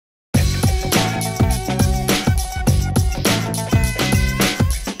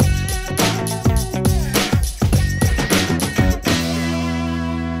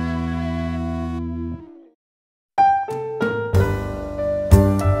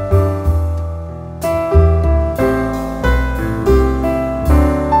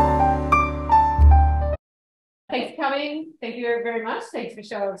very much. Thanks for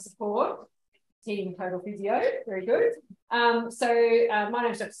show of support. Team Total Physio, very good. My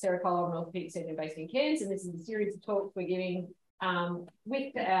name is Dr. Sarah Coll. I'm an orthopaedic surgeon based in Cairns, and this is a series of talks we're giving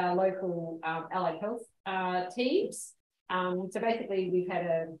with our local allied health teams. So basically, we've had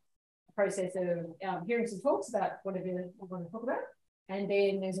a process of hearing some talks about whatever we want to talk about, and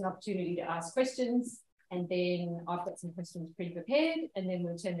then there's an opportunity to ask questions, and then I've got some questions pre-prepared, and then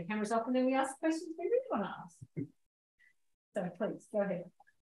we'll turn the cameras off, and then we ask the questions we really want to ask. So please, go ahead.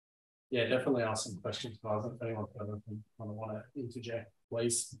 Yeah, definitely ask some questions, guys. If anyone want to interject,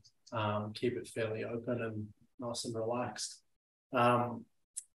 please keep it fairly open and nice and relaxed.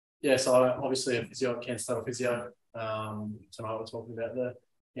 Yeah, so obviously a physio at Cairns Total Physio. Tonight we're talking about the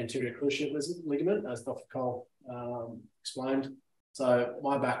anterior cruciate ligament, as Dr. Coll explained. So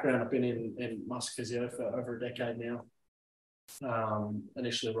my background, I've been in muscular physio for over a decade now.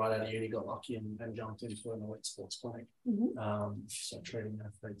 Initially right out of uni, got lucky and jumped into an elite sports clinic. So treating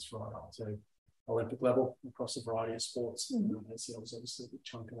athletes right up to Olympic level across a variety of sports. ACL was obviously a big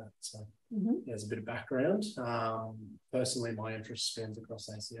chunk of that. So there's a bit of background. Personally, my interest spans across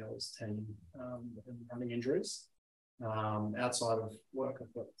ACLs, team and running injuries. Outside of work,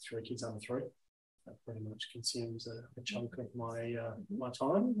 I've got 3 kids under 3. That pretty much consumes a chunk of my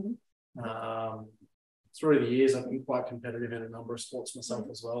time. Through the years, I've been quite competitive in a number of sports myself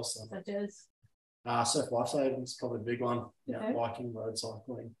as well. So, such as surf lifesaving is probably a big one. Okay. Biking, road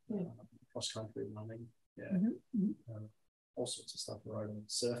cycling, cross country running. All sorts of stuff. I rode on a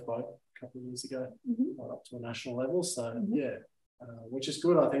surf boat a couple of years ago, right up to a national level. So which is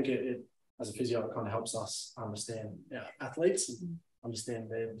good. I think it as a physio, it kind of helps us understand athletes and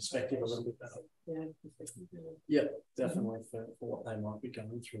understand their perspective a little bit better. Yeah, definitely for what they might be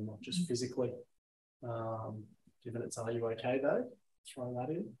going through, not just physically. Given it's Are You OK Day, throw that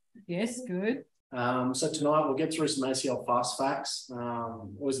in. Yes, good. So tonight we'll get through some ACL fast facts.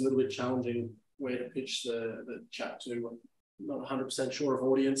 Always a little bit challenging where to pitch the chat to. I'm not 100% sure of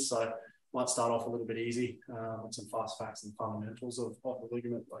audience, so might start off a little bit easy with some fast facts and fundamentals of the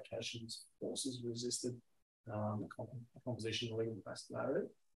ligament, locations, forces resisted, composition of ligament vascularity.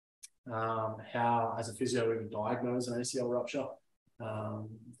 How, as a physio, we would diagnose an ACL rupture.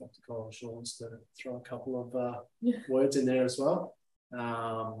 Dr. Coll, I'm sure, wants to throw a couple of words in there as well.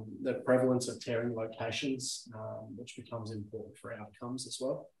 The prevalence of tearing locations, which becomes important for outcomes as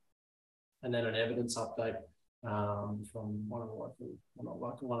well. And then an evidence update from one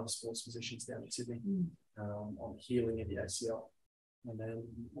of the sports physicians down in Sydney on healing of the ACL. And then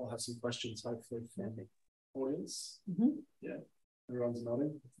we'll have some questions, hopefully, from the audience. Yeah, everyone's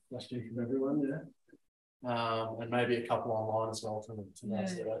nodding. Question from everyone, and maybe a couple online as well to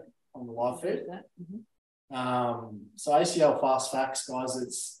those that are on the live feed. So ACL fast facts,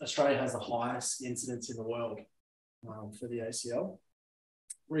 guys. Australia has the highest incidence in the world for the ACL.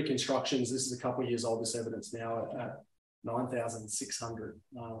 Reconstructions, this is a couple of years old, this evidence now at 9,600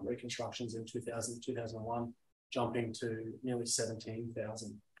 reconstructions in 2001, jumping to nearly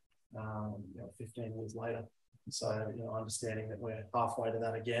 17,000 15 years later. So, understanding that we're halfway to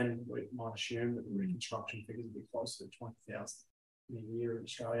that again, we might assume that the reconstruction figures will be closer to 20,000 in a year in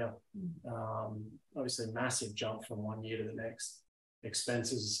Australia. Obviously, massive jump from one year to the next.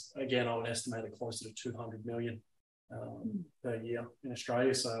 Expenses, again, I would estimate it closer to 200 million per year in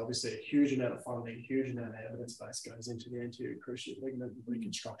Australia. So, obviously, a huge amount of funding, a huge amount of evidence base goes into the anterior cruciate ligament,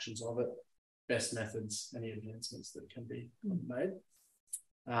 reconstructions of it, best methods, any advancements that can be made.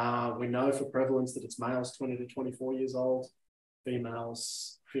 We know for prevalence that it's males 20 to 24 years old,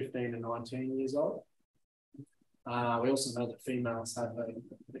 females 15 to 19 years old. We also know that females have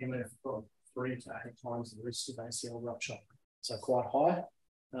anywhere from 3 to 8 times the risk of ACL rupture, so quite high.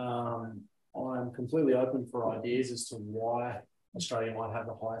 I'm completely open for ideas as to why Australia might have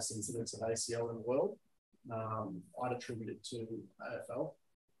the highest incidence of ACL in the world. I'd attribute it to AFL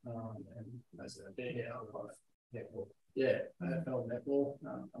and as a big netball. Yeah, AFL netball,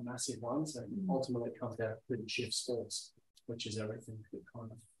 a massive one. So ultimately it comes down to pretty shift sports, which is everything that kind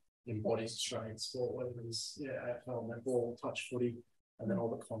of embodies Australian sport, whether it's AFL netball, touch footy, and then all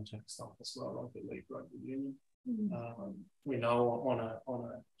the contact stuff as well, rugby league, rugby union. We know on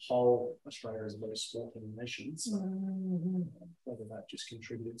a whole, Australia is a very sporting nation, so whether that just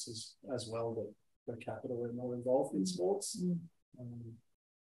contributes as well that per capita we're more involved in sports.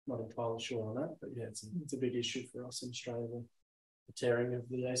 Not entirely sure on that, but yeah, it's a big issue for us in Australia, the tearing of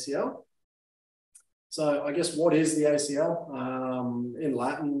the ACL. So I guess what is the ACL? In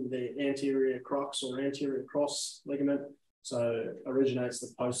Latin, the anterior crux or anterior cross ligament. So originates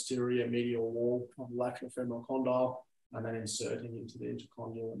the posterior medial wall of the lateral femoral condyle and then inserting into the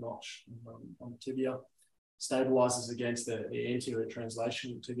intercondylar notch on the tibia. stabilizes against the anterior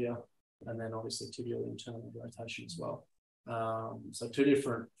translation tibia, and then obviously tibial internal rotation as well. So two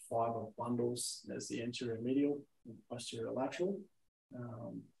different fiber bundles. There's the anterior medial and posterior lateral.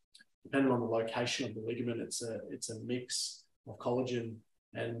 Depending on the location of the ligament, it's a mix of collagen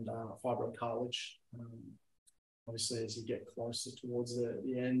and fibrocartilage. Obviously, as you get closer towards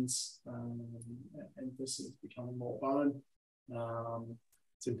the ends, emphasis is becoming more bone.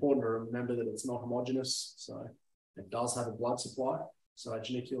 It's important to remember that it's not homogeneous, so it does have a blood supply. So a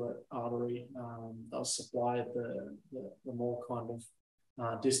geniculate artery does supply the more kind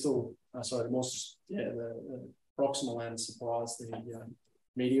of distal, the proximal end supplies the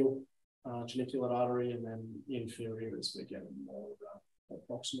medial geniculate artery, and then the inferior is we get more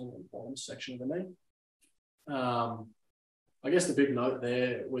proximal and bottom section of the knee. I guess the big note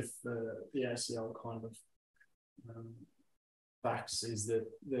there with the ACL kind of facts is that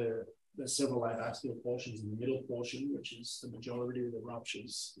there's several avascular portions in the middle portion, which is the majority of the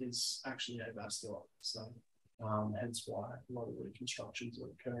ruptures, is actually avascular. So hence why a lot of reconstructions are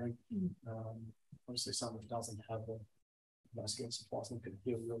occurring. Obviously, someone who doesn't have a vascular supply can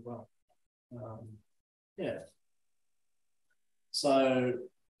heal real well. So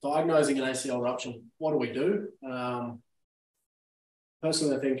diagnosing an ACL rupture, what do we do?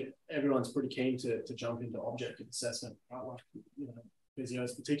 Personally, I think everyone's pretty keen to jump into objective assessment, right? Like,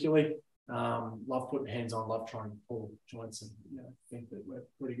 physios particularly. Love putting hands on, love trying to pull joints, and think that we're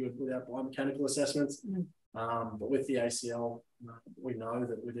pretty good with our biomechanical assessments. But with the ACL, we know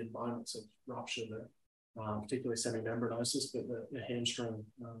that within moments of rupture, particularly semimembranosus, but the hamstring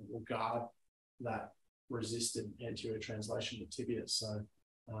will guard that resistant anterior translation to tibia. So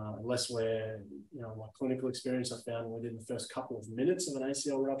unless we're, my clinical experience, I found within the first couple of minutes of an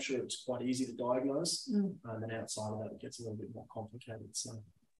ACL rupture, it's quite easy to diagnose. And then outside of that, it gets a little bit more complicated. So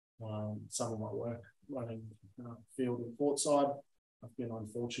some of my work running field and port side, I've been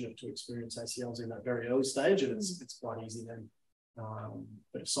unfortunate to experience ACLs in that very early stage, and it's quite easy then.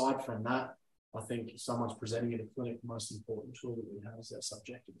 But aside from that, I think if someone's presenting in a clinic, the most important tool that we have is our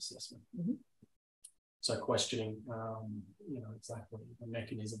subjective assessment. So questioning, exactly the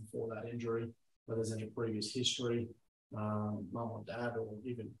mechanism for that injury, whether there's any previous history, mum or dad, or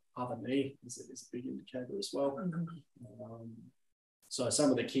even other knee is a big indicator as well. So some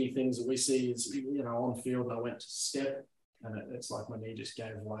of the key things that we see is, on field, I went to step, and it's like my knee just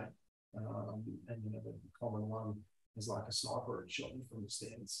gave way. And the common one is like a sniper had shot me from the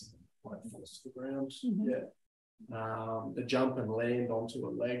stance, quite falls to the ground. The jump and land onto a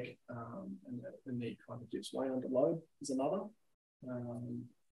leg, and the knee kind of gives way under load is another.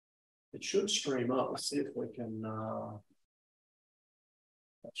 It should stream up. Let's see if we can.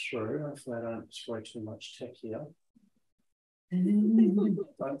 That's true. Hopefully, I don't destroy too much tech here. Don't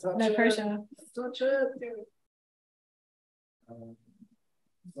touch no it. pressure. Don't touch it.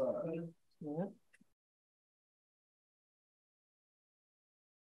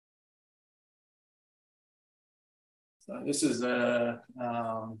 So this is does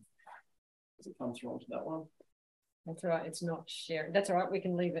it come through onto that one? That's all right. It's not sharing. That's all right. We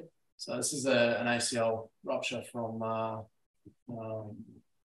can leave it. So this is an ACL rupture from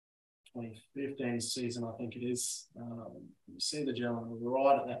 2015 season, I think it is. You see the gentleman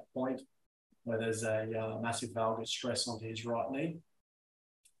right at that point where there's a massive valgus stress onto his right knee.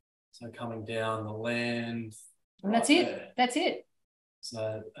 So coming down the land. And that's it. There. That's it.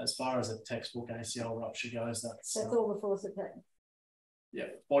 So as far as a textbook ACL rupture goes, that's all the force of pain. Yeah,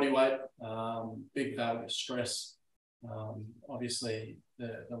 body weight, big valgus stress. Obviously,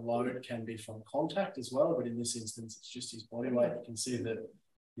 the load can be from contact as well, but in this instance, it's just his body weight. You can see that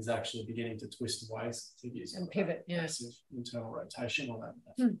he's actually beginning to twist away and pivot. Massive internal rotation or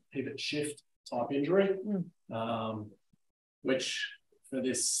that pivot shift type injury, which for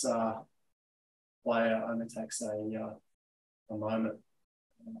this player only takes a moment.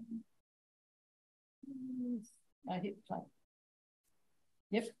 I hit play.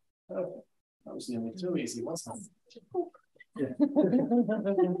 Yep. Oh, that was nearly too easy, wasn't it? Yeah.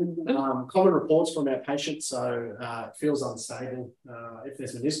 Common reports from our patients, so it feels unstable. If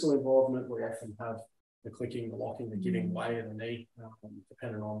there's meniscal involvement, we often have the clicking, the locking, the giving way of the knee,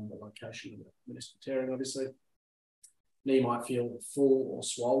 depending on the location of the meniscal tearing, obviously. Knee might feel full or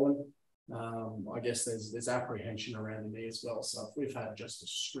swollen. I guess there's apprehension around the knee as well. So if we've had just a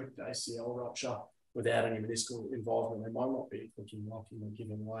strict ACL rupture without any meniscal involvement, there might not be clicking, locking, or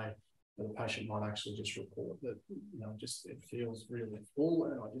giving way. But the patient might actually just report that, just it feels really full,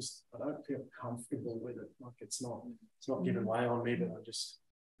 and I don't feel comfortable with it. Like it's not giving way on me, but I just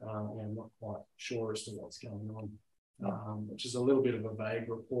I'm not quite sure as to what's going on, which is a little bit of a vague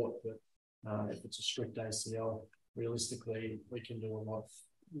report. But If it's a strict ACL, realistically, we can do a lot of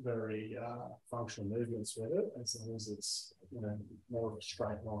very functional movements with it, as long as it's more of a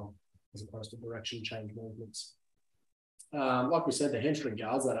straight line as opposed to direction change movements. Like we said, the hamstring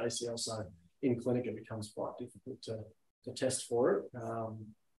guards that ACL, so in clinic it becomes quite difficult to test for it.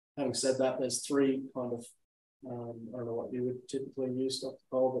 Having said that, there's three kind of I don't know what you would typically use, Dr.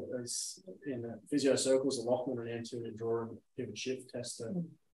 Coll, but there's in physio circles, a Lachman and anterior draw and pivot shift test are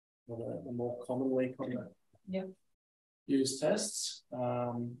the more commonly kind of used tests.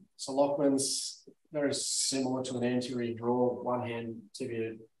 So Lachman's very similar to an anterior draw, one hand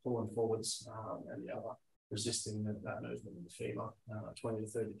tibia pulling forwards and the other resisting that movement in the femur, 20 to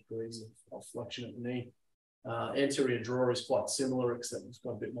 30 degrees of flexion at the knee. Anterior draw is quite similar, except it's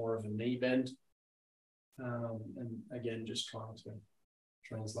got a bit more of a knee bend. And again, just trying to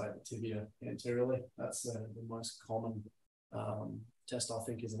translate the tibia anteriorly. That's the most common test, I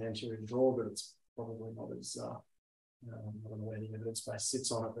think, is an anterior draw, but it's probably not as, I don't know where the evidence base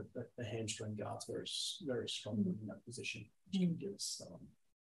sits on it, but the hamstring guard's very, very strong in that position, which can give us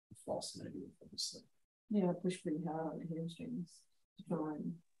a false negative, obviously. Yeah, I push pretty hard on the hamstrings to try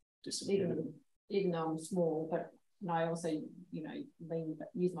and disappear. Even though I'm small, but I also,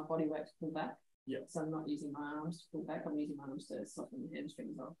 use my body weight to pull back. Yeah. So I'm not using my arms to pull back. I'm using my arms to soften the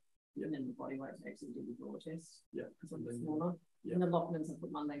hamstrings off. Yeah. And then the body weight to actually do the draw test. Yeah. Because I'm smaller. Yeah. And the Lachmans, I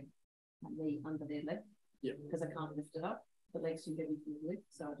put my knee under their leg. Yeah. Because I can't lift it up. The leg's too heavy for the lift.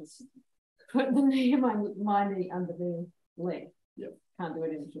 So I just put my knee under their leg. Yeah. Can't do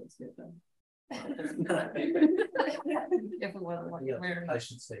it in a short skirt though. Everyone like wearing.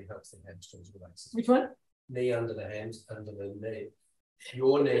 Patient C helps the hamstrings relax. Which one? Knee under the hands, under the knee.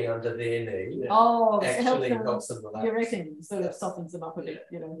 Your knee under their knee. Oh, actually helps them relax. You reckon sort of softens them up a bit,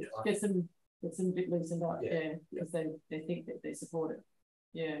 gets them a bit loosened up, because they think that they support it.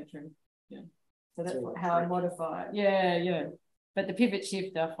 Yeah, true. Yeah. So that's how I modify it. Yeah. But the pivot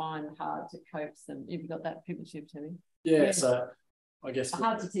shift I find hard to coax them. You've got that pivot shift, have you? Yeah, so I guess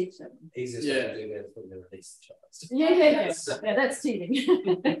hard to teach them. Easiest way to do that is when they release the child. Yeah, that's cheating.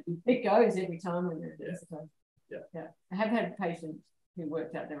 It goes every time when they're yeah. I have had a patient who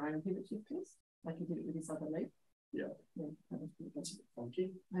worked out their own pivot shift test, like he did it with his other leg. Yeah, that's a bit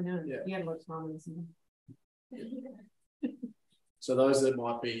funky. I know. Yeah. He had a lot of time on this. So those that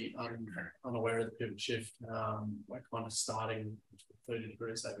might be unaware of the pivot shift, we're kind of starting with 30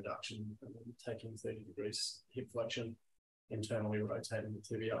 degrees abduction and then taking 30 degrees hip flexion, internally rotating the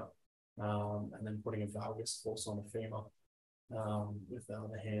tibia, and then putting a valgus force on the femur with the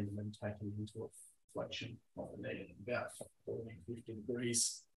other hand, and then taking into a flexion of the knee at about 40, 50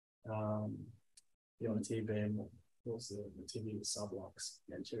 degrees. The OT beam was the tibia sublux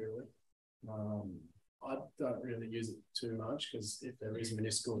anteriorly. I don't really use it too much because if there is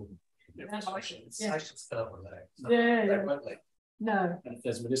meniscal irritations, no. And if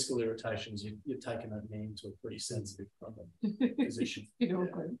there's meniscal irritations, you're taking that knee into a pretty sensitive position.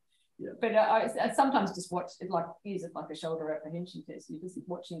 Yeah. But I sometimes just watch it, use it like a shoulder apprehension test. You're just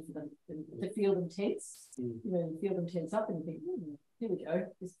watching for them to feel them tense. You feel them tense up and you think, here we go.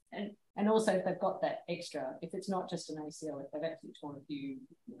 And also if they've got that extra, if it's not just an ACL, if they've actually torn a few,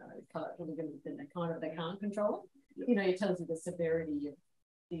 then they can't control it. Yeah. It tells you the severity of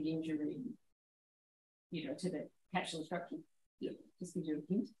the injury, to the capsular structure. Yeah. Just gives you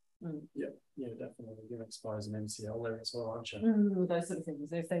a hint. Yeah, definitely. You're going to expose an MCL there as well, aren't you? Those sort of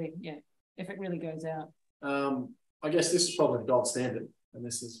things. If it really goes out. I guess this is probably the gold standard, and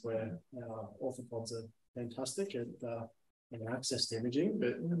this is where orthopods are fantastic at access to imaging.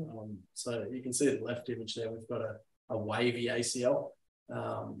 But so you can see the left image there. We've got a wavy ACL.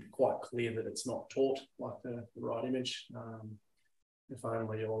 Quite clear that it's not taut like the right image. If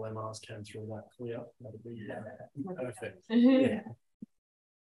only all MRs came through that clear, that'd be perfect. Yeah.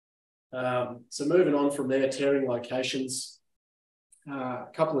 So moving on from there, tearing locations, a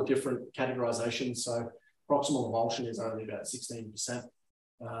couple of different categorizations. So proximal avulsion is only about 16%,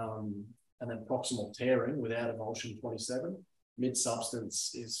 and then proximal tearing without avulsion 27%.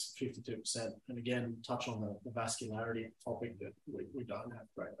 Mid-substance is 52%. And again, touch on the vascularity topic that we don't have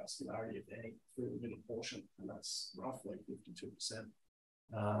great vascularity, if any, through the middle portion, and that's roughly 52%.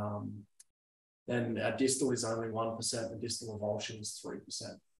 Then our distal is only 1%, and distal avulsion is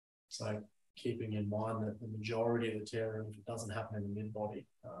 3%. So keeping in mind that the majority of the tearing, if it doesn't happen in the mid-body,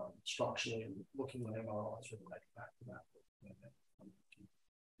 structurally, and looking at MRIs, relate back to that.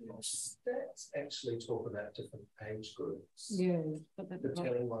 Let's actually talk about different age groups. Yeah. The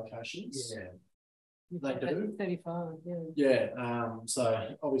tearing locations. Yeah. They do. 35, Yeah.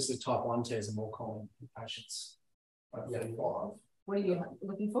 So obviously type 1 tears are more common in patients over 35. What are you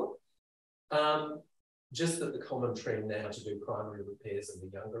looking for? Just that the common trend now to do primary repairs in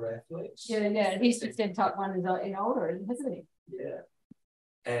the younger athletes. Yeah. He's just said type 1 is in older, hasn't he? Yeah.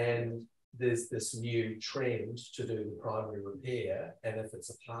 And there's this new trend to do the primary repair, and if it's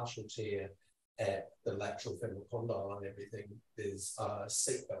a partial tear at the lateral femoral condyle and everything, there's a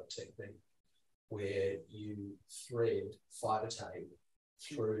seatbelt technique where you thread fiber tape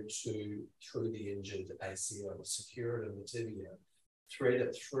through the injured ACL, secure it in the tibia, thread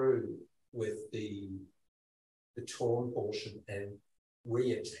it through with the torn portion and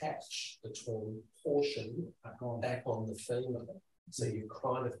reattach the torn portion back on the femur. So you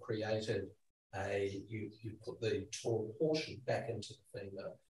kind of created you put the torn portion back into the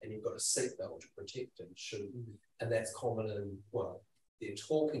femur, and you've got a seatbelt to protect it. And that's common in, well, they're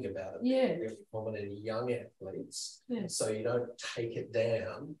talking about it. Yeah. Really common in young athletes. Yeah. So you don't take it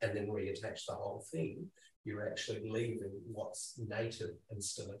down and then reattach the whole thing. You're actually leaving what's native and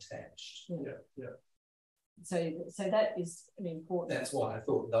still attached. Yeah. So that is an important. That's why I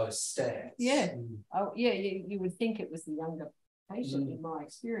thought those stats. Yeah. Oh, yeah. You would think it was the younger patient in my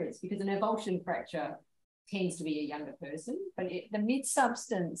experience, because an avulsion fracture tends to be a younger person, but the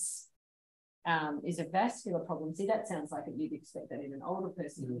mid-substance is a vascular problem. See, that sounds like you'd expect that in an older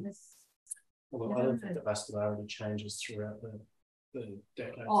person. Well, I don't think the vascularity changes throughout the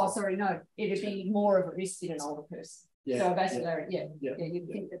decades. Oh, sorry, no. It'd be more of a risk in an older person. Yeah, so vascularity, you'd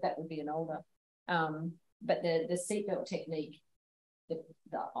think that would be an older. But the seatbelt technique, the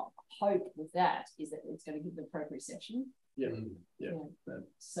hope with that is that it's going to give them proprioception. Yeah.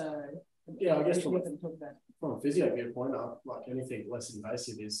 So I guess from a physio viewpoint, like anything less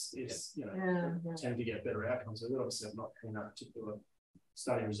invasive is tend to get better outcomes. So obviously, I'm not in that particular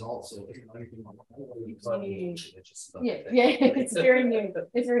study results or anything like that. It's very new.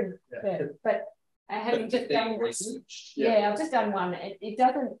 It's very but having just done research. I've just done one. It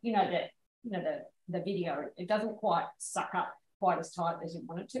doesn't, the video, it doesn't quite suck up quite as tight as you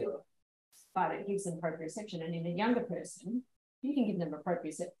want it to, but it gives them proprioception. And in a younger person, you can give them a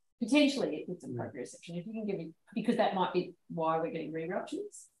proprioception. Potentially, it gives them proprioception. If you can give it, because that might be why we're getting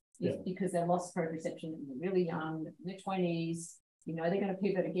re-ruptures, because they lost proprioception when they're really young, in their 20s. They're going to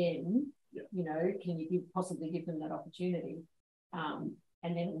pivot again. Can you possibly give them that opportunity? And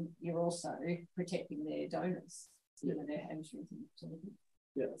then you're also protecting their donors, their hamstrings and sort of thing.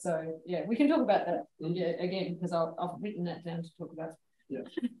 So we can talk about that again, because I've written that down to talk about.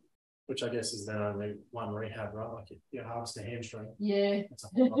 Which I guess is then only one rehab, right? Like you harvest a hamstring. Yeah. That's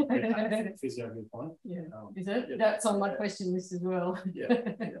a physio viewpoint. Is it? That's on my question list as well.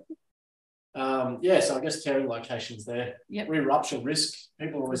 So I guess tearing locations there. Re-rupture risk.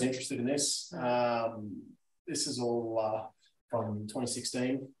 People are always interested in this. This is all from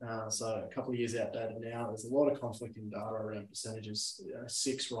 2016, so a couple of years outdated now. There's a lot of conflicting data around percentages.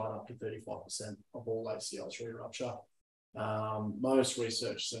 6 right up to 35% of all ACLs re-rupture. Most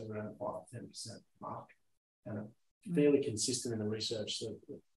research says around 5 to 10% mark, and fairly consistent in the research that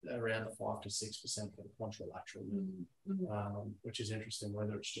around the 5 to 6% for the contralateral, which is interesting,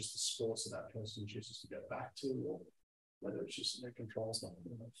 whether it's just the sports that that person chooses to go back to, or whether it's just their controls not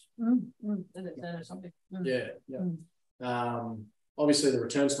obviously, the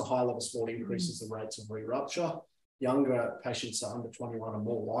returns to high level sport increases the rates of re-rupture. Younger patients are under 21 are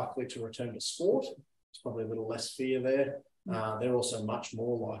more likely to return to sport. It's probably a little less fear there. They're also much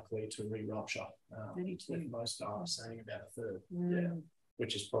more likely to re-rupture, with most data saying about a third,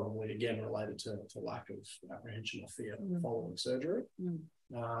 which is probably, again, related to lack of apprehension or fear following surgery.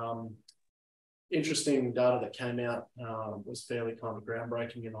 Interesting data that came out was fairly kind of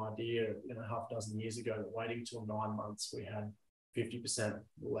groundbreaking, an idea, half a dozen years ago, that waiting till 9 months, we had 50%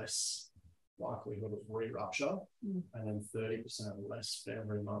 less likelihood of re-rupture, and then 30% less for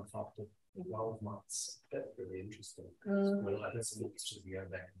every month up to 12 months. That's really interesting. When I had some pictures ago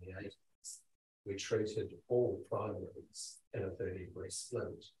back in the 80s, we treated all primaries in a 30-degree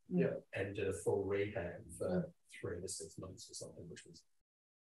split and did a full rehab for 3 to 6 months or something, which was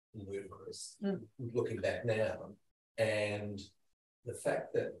ludicrous. Looking back now, and the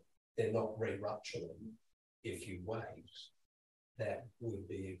fact that they're not re-rupturing if you wait, that would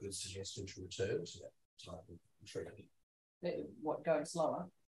be a good suggestion to return to that type of treatment. What, go slower?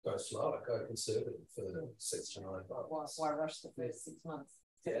 Go slower, go conservative for 6 to 9 months. Why rush the first 6 months?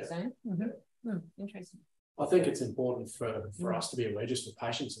 Is that what you're saying? Interesting. I think it's important for us to be a register for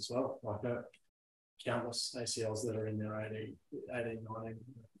patients as well. Like countless ACLs that are in their 18, 19,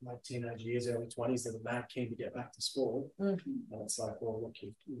 late teenage years, early 20s that are mad keen to get back to sport. And it's like, well, look,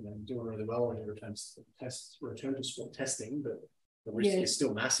 you're doing really well on your return to sport testing, but the risk is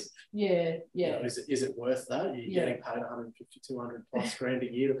still massive. Yeah. You know, is it worth that? You're getting paid 150, 200 plus grand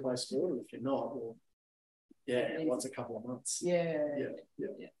a year to play sport, and if you're not, well, once a couple of months.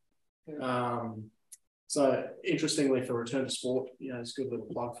 So interestingly, for return to sport, you know, it's a good little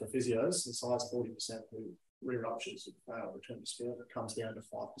plug for physios. The size 40% who re-ruptures with fail return to sport, it comes down to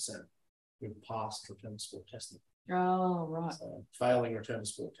 5% who've passed return to sport testing. Oh, right. So failing return to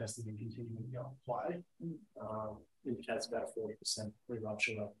sport testing and continuing to go and play indicates about 40%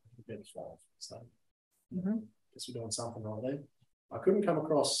 re-rupture rate compared to 5. So I guess we're doing something right there. I couldn't come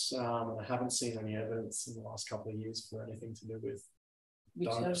across, I haven't seen any evidence in the last couple of years for anything to do with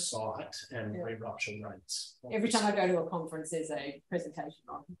donor site and re-rupture rates. Every time I go to a conference, there's a presentation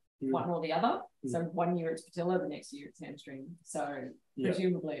on one or the other. So 1 year it's patella, the next year it's hamstring. So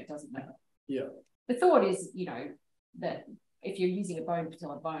presumably it doesn't matter. Yeah. The thought is, you know, that if you're using a bone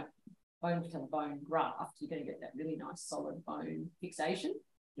patella bone graft, you're going to get that really nice solid bone fixation.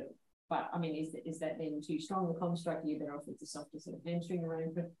 Yeah. But I mean, is that then too strong a construct? You're better off with the softer sort of hamstring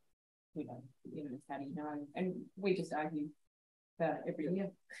arrangement. We don't, you know, how do you know? And we just argue about it every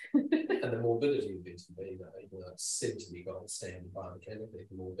year. And the morbidity of B2B, even though it's said to be gold standard biomechanically,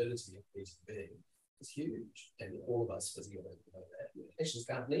 the morbidity of B2B is huge. And all of us physios know that. Patients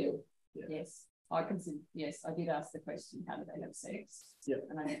can't kneel. Yeah. Yes. I consider, yes, I did ask the question, how do they have sex? Yeah.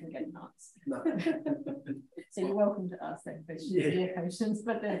 And I didn't get an answer. No. So you're welcome to ask that question to your patients,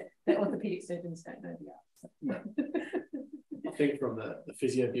 but the orthopaedic surgeons don't know the answer. No. I think from the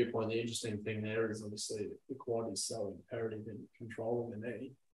physio viewpoint, the interesting thing there is obviously the quad is so imperative in controlling the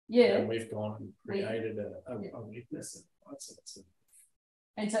knee. Yeah. And we've gone and created a weakness.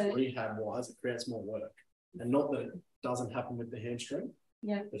 And so rehab-wise, it creates more work. And not that it doesn't happen with the hamstring.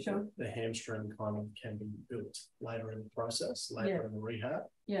 Yeah, sure. The hamstring kind of can be built later in the process, later in the rehab.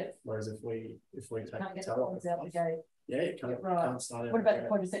 Yeah. Whereas if we take can't get the out the gate. Yeah, you can't start out. What about the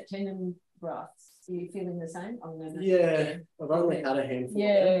quadricep tendon grafts? Are you feeling the same? Yeah, I've only had a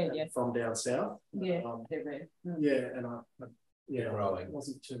handful from down south. Yeah, they're rare. Yeah, and I growing. It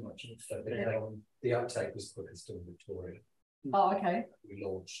wasn't too much of the uptake was quickest in Victoria. Oh, okay. We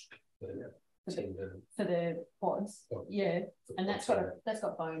launched the tendon for the quads. And that's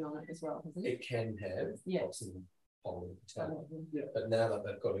got bone on it as well, hasn't it? It can have some pollen, but now that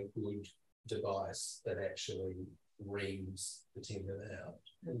they've got a good device that actually reams the tendon out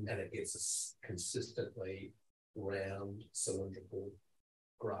and it gets a consistently round cylindrical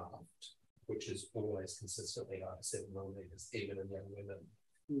graft, which is always consistently over 7 millimeters, even in young women.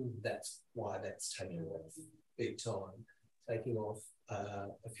 That's why that's taking off big time. Taking off,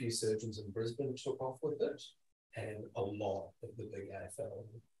 a few surgeons in Brisbane took off with it, and a lot of the big AFL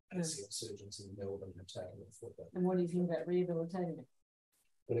ACL surgeons in Melbourne have taken off with it. And what do you think about rehabilitating it?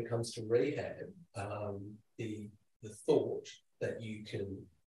 When it comes to rehab, the thought that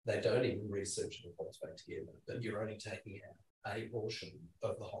they don't even research the quads back together, that you're only taking out a portion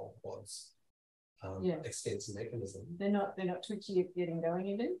of the whole quads extensor mechanism. They're not twitchy at getting going,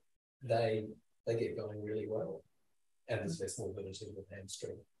 you do? They get going really well. And there's less morbidity with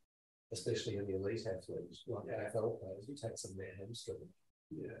hamstring, especially in the elite athletes, like AFL players. You take some of their hamstring,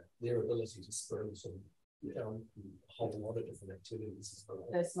 their ability to sprint and a whole lot of different activities as well.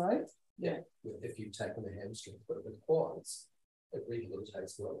 They're slow? Yeah. If you've taken the hamstring, but with quads, it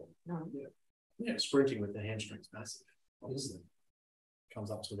rehabilitates well. Yeah, sprinting with the hamstring's massive, obviously.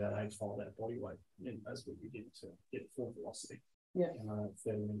 Comes up to about 8-fold that body weight, as we begin to get full velocity. Yeah.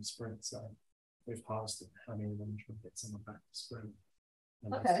 30-minute sprint. So we've harvested how many of them try to get someone back to sprint.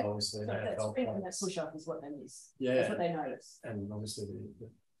 And obviously that push up is what they miss. Yeah. That's what they notice. And obviously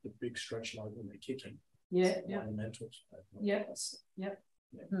the big stretch load when they're kicking. Monumental. Yep.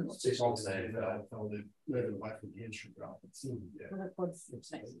 Especially in the AFL, they're moving away from the hamstring graft.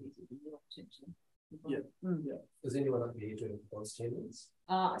 Does anyone up here doing quads tendons?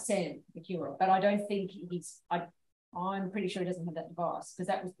 Sam, the cure, but I don't think I'm pretty sure he doesn't have that device, because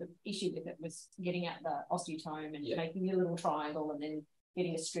that was the issue with it, was getting out the osteotome and making your little triangle and then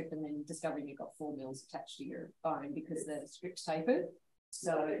getting a strip and then discovering you've got 4 mils attached to your bone because the strip's tapered.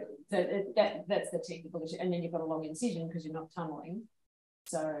 So that's the technical issue. And then you've got a long incision because you're not tunneling.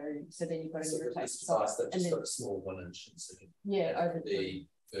 So then you've got to rotate this device that just got a small 1-inch incision. Over the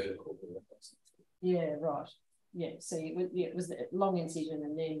vertical. Yeah, right. Yeah. So it was a long incision,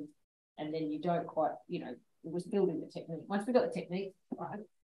 and then you don't quite, it was building the technique. Once we got the technique right.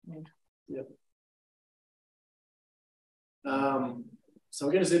 So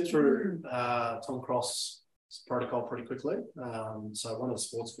we're going to zip through Tom Cross protocol pretty quickly. So one of the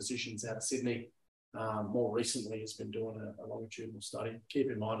sports physicians out of Sydney more recently has been doing a longitudinal study.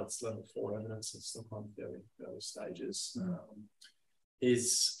 Keep in mind it's level 4 evidence, it's still kind of early stages.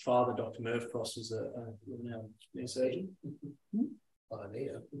 His father, Dr. Merv Cross, was a renowned knee surgeon.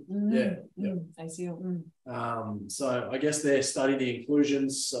 Pioneer. ACL. So I guess they study the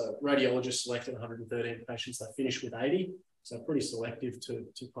inclusions. So radiologists selected 113 patients. They finished with 80. So pretty selective to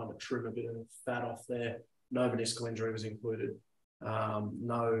kind of trim a bit of fat off there. No meniscal injury was included.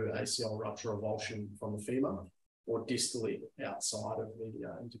 No ACL rupture or avulsion from the femur or distally outside of the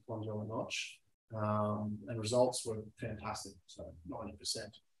intercondylar notch. And results were fantastic. So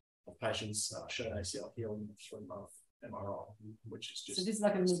 90% of patients showed ACL healing in 3-month MRI, which is just... So this is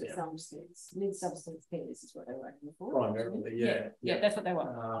like a mid-substance penis is what they were working for. Primarily, yeah, that's what they want.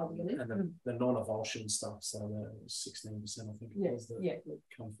 And the non-avulsion stuff, so the 16%, I think it was, that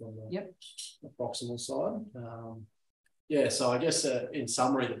come from the proximal side. So I guess in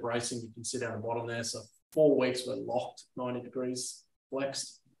summary, the bracing, you can see down the bottom there. So 4 weeks were locked, 90 degrees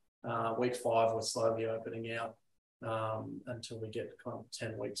flexed. Week 5 we're slowly opening out until we get kind of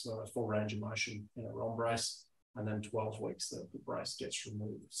 10 weeks where we're full range of motion in a ROM brace, and then 12 weeks the brace gets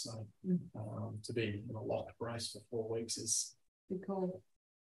removed. So to be in a locked brace for 4 weeks is big call.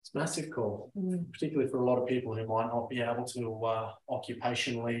 It's a massive call, particularly for a lot of people who might not be able to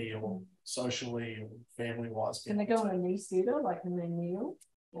occupationally or socially or family-wise. Can they go on a knee scooter, like can they kneel,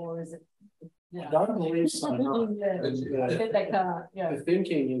 or is it? I don't believe so. No. I bet they can't. The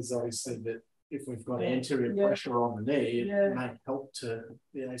thinking is obviously that if we've got anterior pressure on the knee, it may help to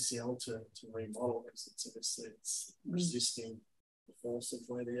the ACL to remodel, because it's resisting the force of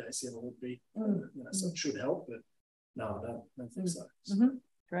where the ACL would be. So it should help, but no, I don't think so.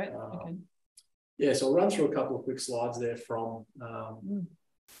 Great. Okay. Yeah, so I'll run through a couple of quick slides there from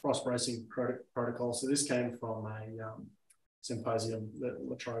cross-bracing protocol. So this came from a symposium that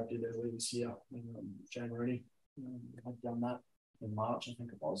La Trobe did earlier this year in January. I've done that in March, I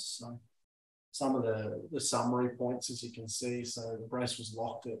think it was. So some of the summary points, as you can see, so the brace was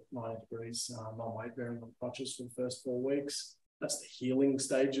locked at 90 degrees, non-weight bearing on crutches for the first 4 weeks. That's the healing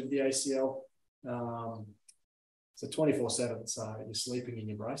stage of the ACL. So 24/7, so you're sleeping in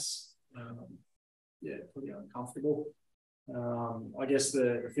your brace. Pretty uncomfortable. I guess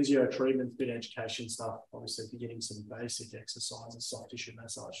the physio treatment, bit education stuff, obviously beginning some basic exercises, soft tissue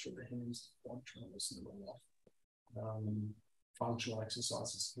massage for the hands, body tremors and all that. Functional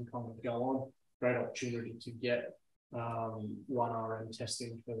exercises can kind of go on. Great opportunity to get 1 RM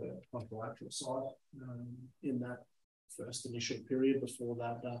testing for the contralateral side in that first initial period before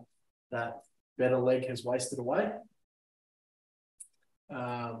that better leg has wasted away.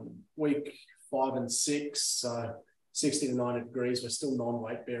 Week 5 and 6, so 60 to 90 degrees, we're still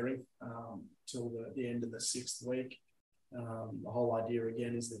non-weight bearing till the end of the 6th week. The whole idea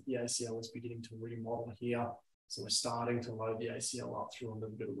again is that the ACL is beginning to remodel here. So we're starting to load the ACL up through a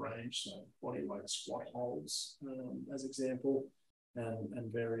little bit of range. So body weight squat holds as example,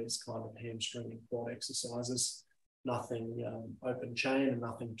 and various kind of hamstring and quad exercises. Nothing open chain and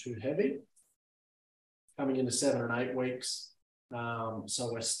nothing too heavy. Coming into 7 and 8 weeks.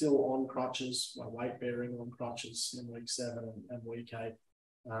 So we're still on crutches, we're weight bearing on crutches in week 7 and week 8.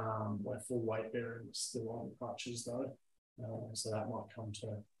 We're full weight bearing, still on crutches though. So that might come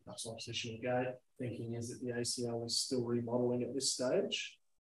to perhaps oppositional gait. Thinking is that the ACL is still remodeling at this stage.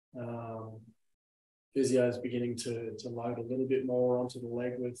 Physio is beginning to load a little bit more onto the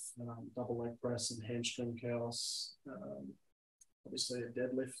leg with double leg press and hamstring curls. Obviously a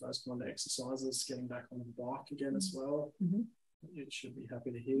deadlift, those kind of exercises, getting back on the bike again as well. You should be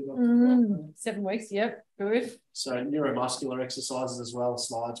happy to hear that. 7 weeks, yep, good. So neuromuscular exercises as well,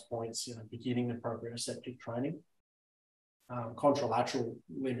 slides, points, beginning the proprioceptive training. Contralateral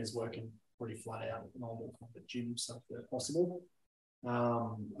limb is working pretty flat out at normal kind of gym stuff where possible.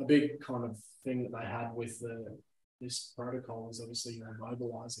 A big kind of thing that they had with this protocol is obviously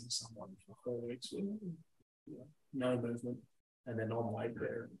mobilizing someone for 4 weeks with no movement and then on weight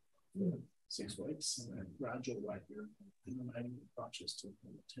bearing. 6 weeks, and then gradual weight bearing and remaining with crutches to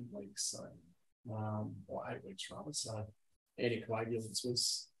 10 weeks, so or 8 weeks rather. So anticoagulants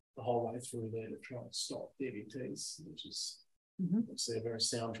was the whole way through there to try and stop DVTs, which is obviously a very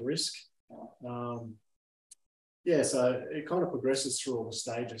sound risk. So it kind of progresses through all the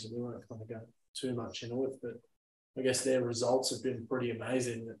stages, and we won't kind of go too much into it, but I guess their results have been pretty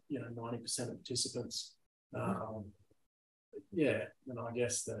amazing. That 90% of participants. And I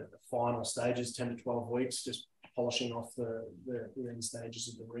guess the final stages, 10 to 12 weeks, just polishing off the end stages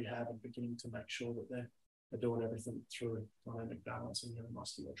of the rehab and beginning to make sure that they're doing everything through dynamic balance and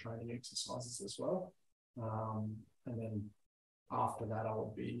neuromuscular training exercises as well. And then after that, I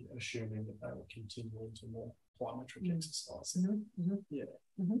would be assuming that they would continue into more plyometric exercise.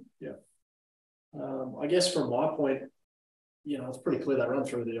 I guess from my point, it's pretty clear they run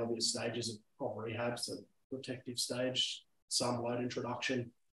through the obvious stages of rehab. So protective stage, some load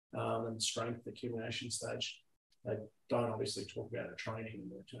introduction, and strength accumulation stage. They don't obviously talk about the training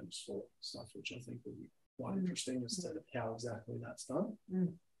and the return to sport stuff, which I think would be quite interesting as to how exactly that's done.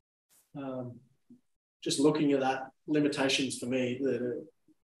 Just looking at that, limitations for me, the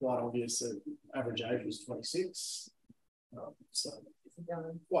quite obvious. Average age was 26, so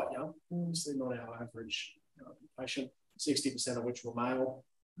quite young. Obviously not our average patient. 60% of which were male.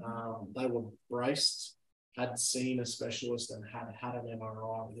 They were braced, had seen a specialist, and had an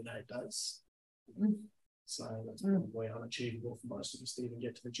MRI within 8 days. So that's probably unachievable for most of us to even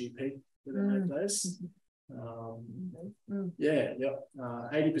get to the GP within 8 days.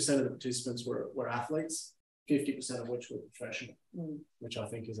 80% of the participants were athletes, 50% of which were professional, which I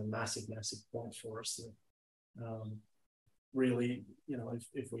think is a massive point for us. That, really,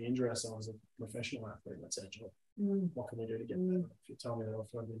 if we injure ourselves as a professional athlete, that's our job. What can we do to get better? If you tell me that I've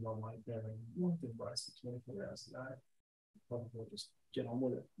got to be non-weight bearing, locked in brace for 24 hours a day, probably just get on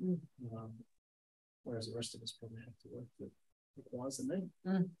with it. Whereas the rest of us probably have to work that requires the need.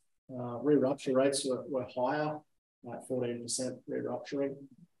 Re-rupture rates were higher, like 14% re-rupturing.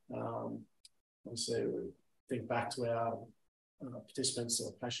 Obviously, we think back to our participants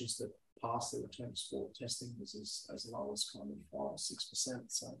or patients that passed the return to sport testing was as low as kind of 5 or 6%.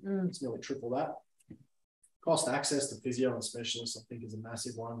 So it's nearly triple that. Cost access to physio and specialists, I think, is a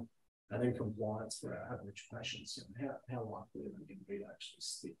massive one. And then compliance for our average patients. How likely are they going to be to actually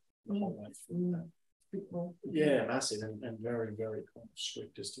stick the whole way through that? Yeah, massive and very, very kind of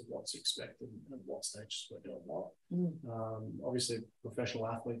strict as to what's expected and what stages we're doing what. Obviously, professional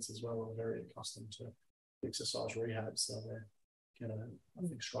athletes as well are very accustomed to exercise rehab, so they're going to, I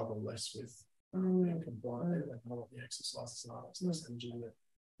think, struggle less with compliance. They know what the exercises are. It's less energy that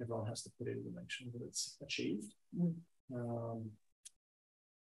everyone has to put in to make sure that it's achieved. And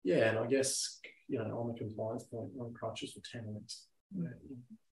I guess, on the compliance point, on crutches for 10 weeks,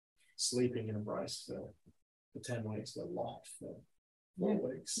 sleeping in a brace for 10 weeks, but locked for 4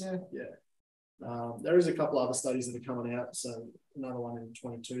 weeks. There is a couple other studies that are coming out. So another one in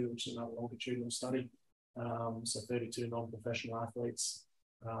 22, which is another longitudinal study. So 32 non-professional athletes,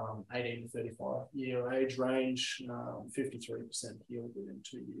 18 to 35 year age range, 53% healed within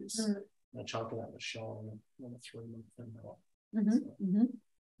 2 years. And a chunk of that was shown on a 3-month MRI.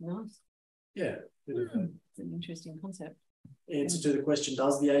 Nice. Yeah. It's an interesting concept. Answer to the question,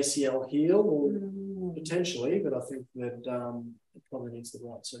 does the ACL heal? Or potentially, but I think that it probably needs the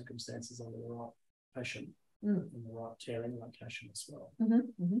right circumstances under the right patient and the right tearing location as well.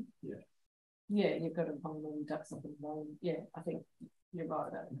 Yeah, you've got to find them ducks up and down. Yeah, I think you're right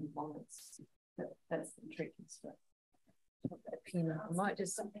about compliance. That's the tricky stuff. I might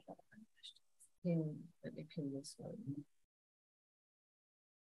just let me pin this one.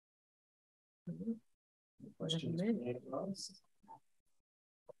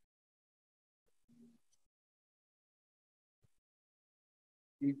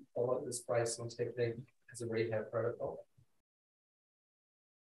 You follow this bracing technique as a rehab protocol?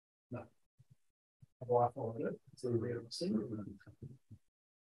 No. Have I followed it?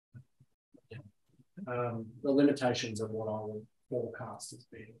 The limitations of what I would forecast as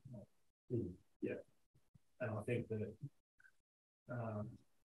being. And I think that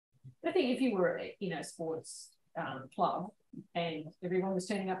I think if you were a sports club and everyone was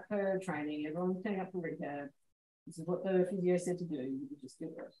turning up for training, everyone was turning up for rehab, this is what the physio said to do, you would just do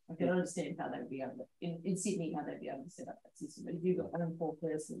it. I can understand how they'd be able to, in Sydney, how they'd be able to set up that system. But if you've got one poor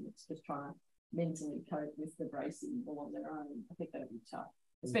person that's just trying to mentally cope with the bracing all on their own, I think that would be tough,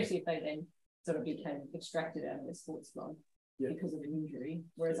 especially if they then sort of became extracted out of their sports club because of an injury.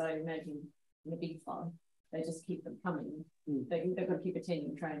 Whereas I imagine in a big club, they just keep them coming. They've got to keep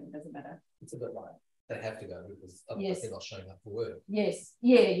attending training. It doesn't matter. It's a bit like they have to go because otherwise they're not showing up for work. Yes.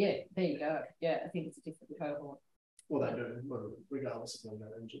 Yeah. There you go. Yeah, I think it's a different cohort. Well, they do, regardless of when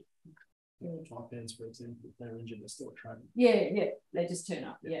they're injured. Tight ends, for example, if they're injured, they're still training. Yeah. They just turn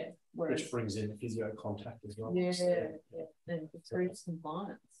up. Which brings in physio contact as well. Yeah. And it proves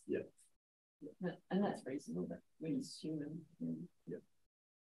compliance. Yeah. And that's reasonable, but when it's human.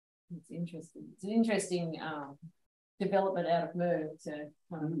 It's interesting. It's an interesting development out of MERV to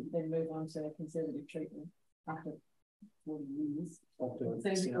then move on to conservative treatment after 40 years.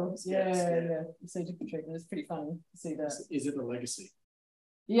 Surgical treatment is pretty funny to see that. Is it a legacy?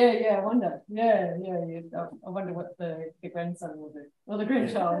 Yeah, I wonder. Yeah. I wonder what the grandson will do, or the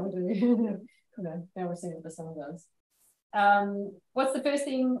grandchild will do. Now we're seeing what the son does. What's the first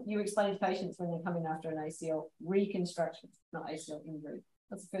thing you explain to patients when they come in after an ACL reconstruction, not ACL injury?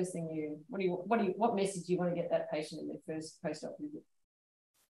 What's the first thing what message do you want to get that patient in their first post-op visit?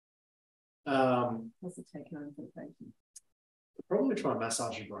 What's the take home for the patient? Probably try and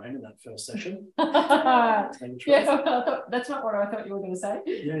massage your brain in that first session. Yeah, that's not what I thought you were going to say.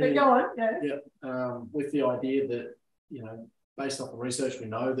 Yeah, but go on. With the idea that, based off the research, we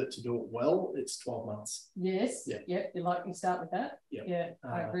know that to do it well, it's 12 months. Yes. Yeah. You start with that. Yeah.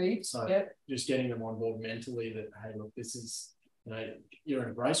 I agree. So just getting them on board mentally that, hey, look, this is, you're in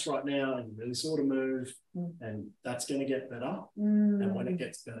a brace right now and you really sort of move, and that's going to get better. And when it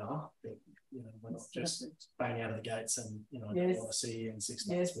gets better, we're not just bang out of the gates and, I want to see you in 6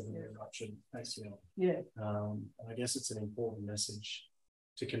 months with an eruption ACL. Yeah. I guess it's an important message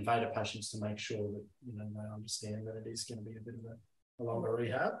to convey to patients to make sure that, they understand that it is going to be a bit of a longer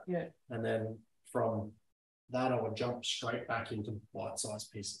rehab. Yeah. And then from that, I would jump straight back into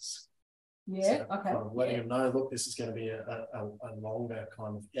bite-sized pieces. Yeah, so okay. Kind of letting them know, look, this is going to be a longer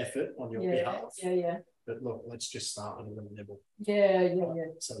kind of effort on your behalf. Yeah. But look, let's just start with a little nibble. Yeah.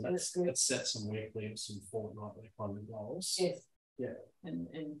 So let's set some weekly and some fortnightly kind of goals. Yes. Yeah. And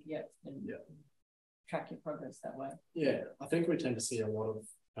track your progress that way. Yeah, I think we tend to see a lot of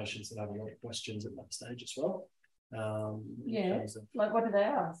patients that have a lot of questions at that stage as well. Like what do they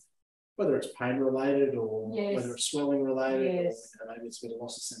ask? Whether it's pain related or whether it's swelling related, or maybe it's a bit of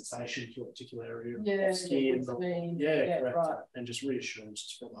loss of sensation to a particular area of skin. Correct. Right. And just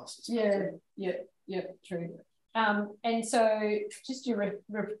reassurances from us. True. And so just your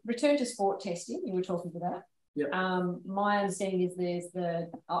return to sport testing, you were talking about. My understanding is I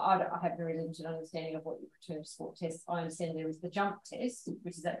have very limited understanding of what your return to sport test. I understand there is the jump test,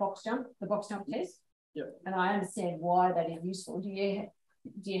 which is that the box jump test. And I understand why that is useful. Do you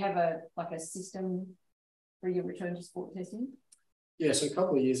have a system for your return to sport testing? Yeah, so a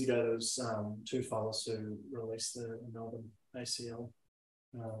couple of years ago, there was two fellows who released the Melbourne ACL.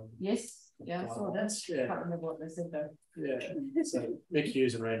 I saw that. I can't remember what they said though. Yeah, so Mick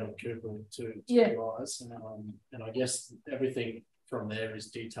Hughes and Randall Cooper were two guys, and I guess everything from there is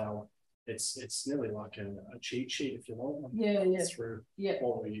detailed. It's nearly like a cheat sheet, if you like. Through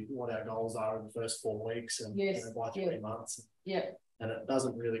what our goals are in the first 4 weeks and by 3 months. And it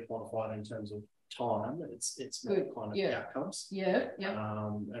doesn't really quantify it in terms of time. It's more kind of outcomes.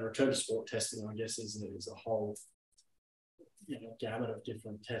 And return to sport testing, I guess, is a whole gamut of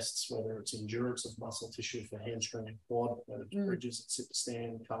different tests, whether it's endurance of muscle tissue for hamstring and quad, whether it's bridges at sit to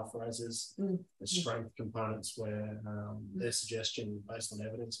stand, calf raises, the strength components where their suggestion based on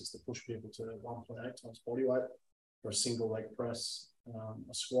evidence is to push people to 1.8 times body weight for a single leg press,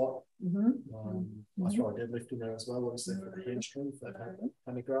 a squat. I throw a deadlift in there as well, obviously for the hamstring, for that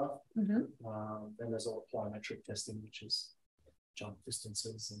hammy graph. Then there's all the plyometric testing, which is jump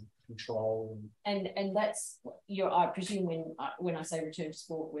distances and control. And that's I presume when I say return to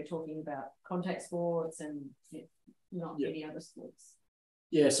sport, we're talking about contact sports and not any other sports.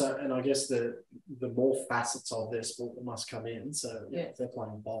 Yeah, so and I guess the more facets of their sport that must come in. So if they're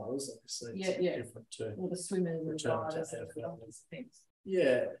playing bowls, obviously it's different to all the swimmers and divers and all these things.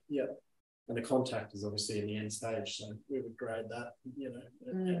 And the contact is obviously in the end stage. So we would grade that,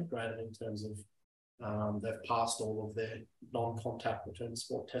 grade it in terms of they've passed all of their non-contact return to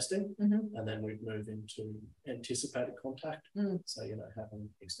sport testing, and then we'd move into anticipated contact. So having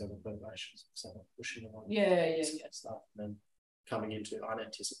external perturbations, so pushing on stuff, and then coming into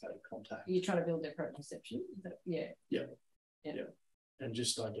unanticipated contact. You're trying to build their proprioception. And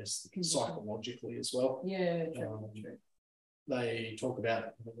just I guess psychologically as well. True. They talk about,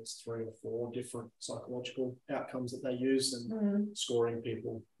 I think it's 3 or 4 different psychological outcomes that they use, and scoring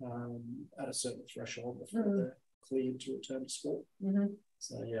people at a certain threshold before they're cleared to return to sport.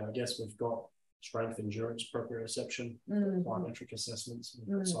 So I guess we've got strength, endurance, proprioception, plyometric assessments,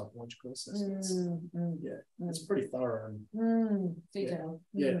 and psychological assessments. It's pretty thorough and detailed.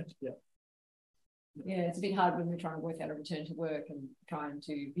 It's a bit hard when we're trying to work out a return to work and trying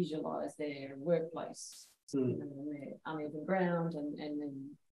to visualize their workplace. They're uneven ground, and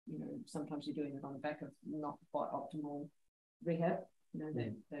then sometimes you're doing it on the back of not quite optimal rehab.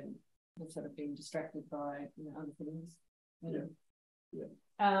 They've sort of been distracted by other things.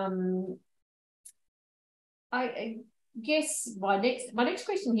 I guess my next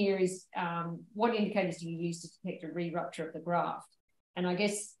question here is what indicators do you use to detect a re-rupture of the graft? And I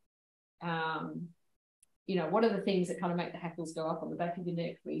guess what are the things that kind of make the hackles go up on the back of your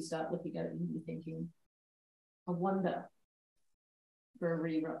neck where you start looking at it and you're thinking, I wonder for a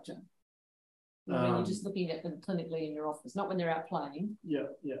re-rupture. When you're just looking at them clinically in your office, not when they're out playing.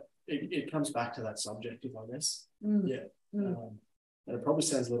 It comes back to that subjective, I guess. And it probably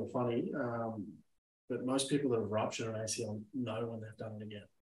sounds a little funny, but most people that have ruptured an ACL know when they've done it again.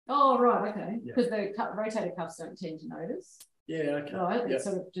 Oh, right, okay. Because the rotator cuffs don't tend to notice. Yeah, okay. Right, it's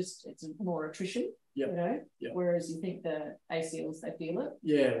sort of just, it's more attrition, you know, whereas you think the ACLs, they feel it.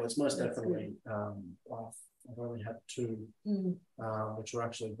 Yeah, well, it's most definitely, I've only had two, which were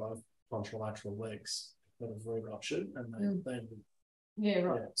actually both contralateral legs that have re-ruptured, and they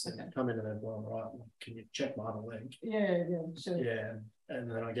so come in and they're going, right, can you check my other leg? Yeah, sure. Yeah, and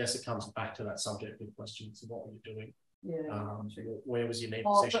then I guess it comes back to that subjective question, so what were you doing? Where was your knee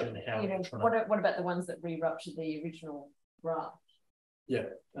position? And how what about the ones that re-ruptured the original graft? Yeah,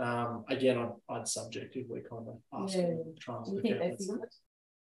 again, I'd subjectively kind of ask them, try and work out. Do you think they feel it?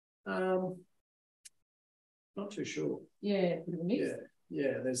 Not too sure. Yeah,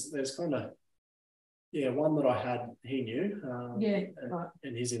 there's kind of one that I had, he knew.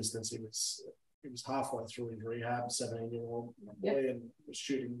 In his instance, it was halfway through his rehab, 17-year-old boy, and was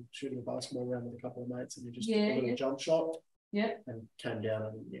shooting a basketball around with a couple of mates, and he just took a little jump shot, and came down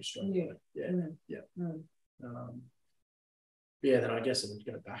and knew straight away. Then I guess it would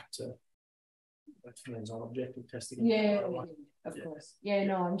go back to hands-on objective testing. Of course.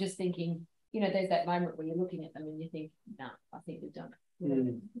 No, I'm just thinking, there's that moment where you're looking at them and you think, nah, I think you've done it.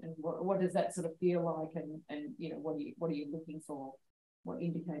 And what does that sort of feel like? And what are you looking for? What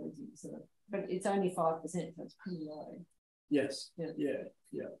indicators you sort of, but it's only 5%, so it's pretty low. Yes. Yeah.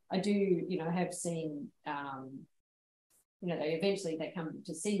 I do, have seen, they come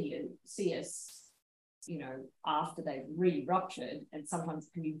to see us, after they've re-ruptured, and sometimes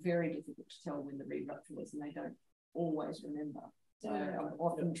it can be very difficult to tell when the re-rupture was, and they don't always remember. So I'm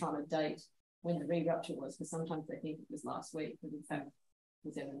often trying to date when the re-rupture was, because sometimes they think it was last week, but in fact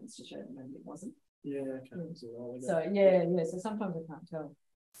there's evidence to show that maybe it wasn't. So sometimes I can't tell.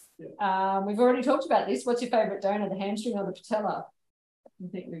 We've already talked about this. What's your favourite donor, the hamstring or the patella? I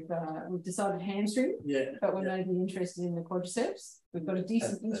think we've decided hamstring, but we may be interested in the quadriceps. We've got a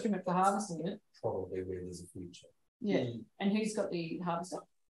decent instrument for harvesting it. Probably where there's a future. And who's got the harvester?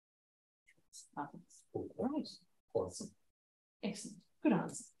 Right. Awesome. Excellent. Good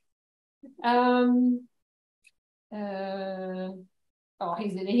answer.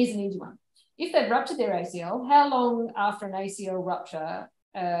 Here's an easy one. If they've ruptured their ACL, how long after an ACL rupture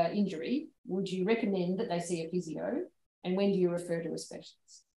injury would you recommend that they see a physio, and when do you refer to a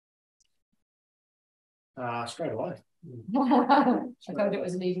specialist? Straight away. I thought it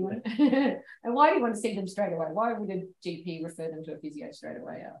was an easy one. And why do you want to see them straight away? Why would a GP refer them to a physio straight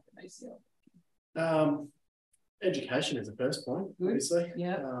away after an ACL? Education is the first point, obviously.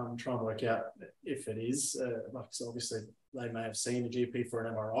 Try and work out if it is. So obviously, they may have seen a GP for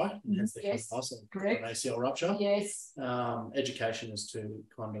an MRI, and hence they come to us for an ACL rupture. Education as to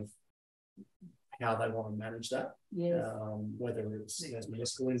kind of how they want to manage that. Whether there's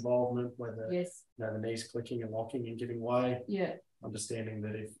meniscal involvement, whether the knees clicking and locking and giving way. Understanding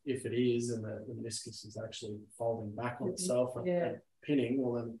that if it is, and the meniscus is actually folding back on itself and pinning,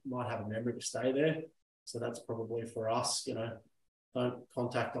 well, then it might have a memory to stay there. So that's probably for us, don't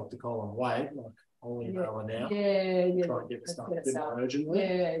contact Dr. Coll and wait, like I'll email her now. Try and get this done a bit more urgently.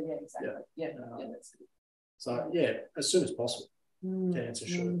 Exactly. That's good. So as soon as possible to answer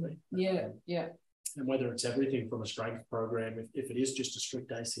shortly. And whether it's everything from a strength program, if it is just a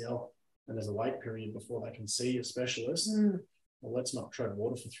strict ACL and there's a wait period before they can see a specialist, well, let's not tread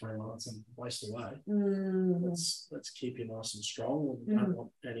water for 3 months and waste away. Let's keep you nice and strong. We don't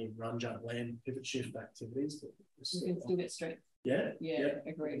want any run, jump, land, pivot, shift activities. But you can still get strength.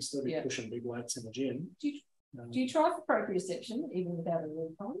 Agree. You still be pushing big weights in the gym. Do you try for proprioception even without a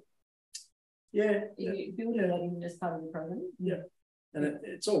real problem? You build that in as part of the program. And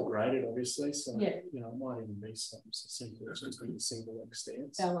it's all graded, obviously. So it might even be something simple, just a single leg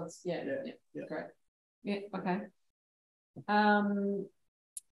stance. Balance. Great. Okay.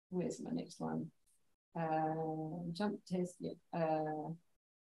 Where's my next one? Jump test.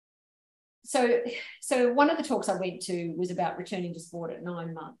 So one of the talks I went to was about returning to sport at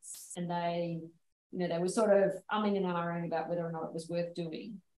 9 months, and they were sort of umming and ahhing about whether or not it was worth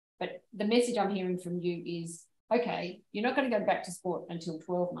doing. But the message I'm hearing from you is, okay, you're not going to go back to sport until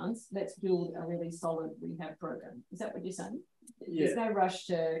 12 months. Let's build a really solid rehab program. Is that what you're saying? There's no rush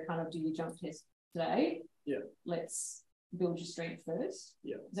to kind of do your jump test today. Let's build your strength first.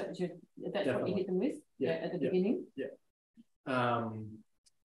 Is that what what you hit them with? At the beginning?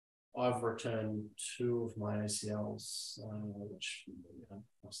 I've returned 2 of my ACLs, which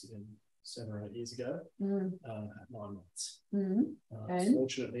must have been 7 or 8 years ago, at 9 months.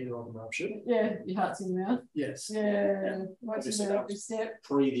 Fortunately, neither of them ruptured. Your heart's in your mouth. Yes. What's the step?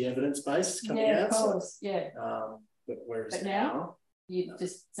 Pre the evidence base coming out. Of course. But whereas but now you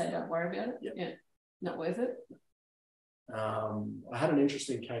just say, don't worry about it. Yep. Yeah, not worth it. I had an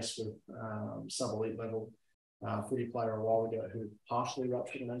interesting case with sub-elite level footy player a while ago who partially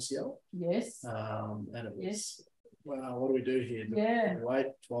ruptured an ACL. Yes. And it was, well, what do we do here? Yeah. Do we wait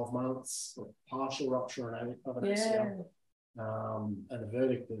 12 months for partial rupture of an ACL? And the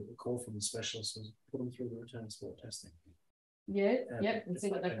verdict, the call from the specialist was put them through the return to sport testing. Yeah, and see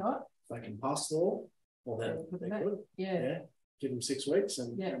what they've got. If they can pass the ball, well then they're good. Yeah. Give them 6 weeks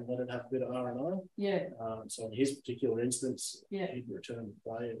and let it have a bit of R&I. Yeah. So in his particular instance, yeah, he'd return to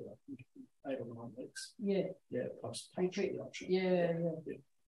play 8 or 9 weeks. Yeah. Yeah, post partial rupture. Yeah.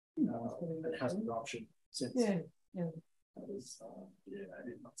 It hasn't ruptured since. Yeah. That was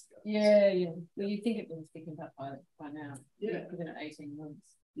 8 months ago. Yeah. Well, you think it was picking up by now. Yeah. Within 18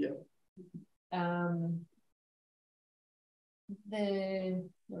 months. Yeah.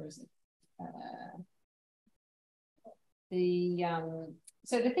 Where is it?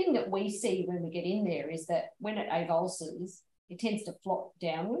 So the thing that we see when we get in there is that when it avulses, it tends to flop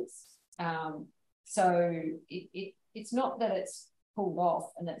downwards. So it's not that it's pulled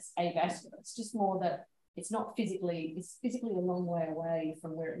off and it's avascular. It's just more that it's physically a long way away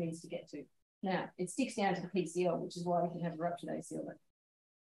from where it needs to get to. Now it sticks down to the PCL, which is why we can have a ruptured ACL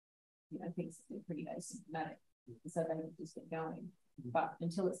that things are pretty asymptomatic. So they can just get going. But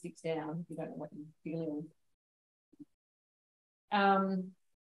until it sticks down, you don't know what you're feeling.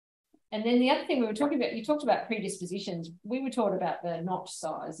 And then the other thing we were talking about, you talked about predispositions. We were taught about the notch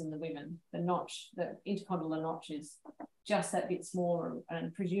size in the women. The intercondylar notch is just that bit smaller,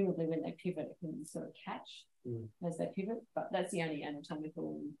 and presumably when they pivot, it can sort of catch as they pivot. But that's the only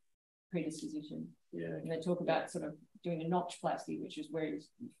anatomical predisposition. Yeah. And they talk about sort of doing a notch plasty, which is where you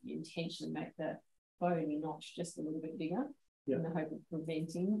intentionally make the bony notch just a little bit bigger in the hope of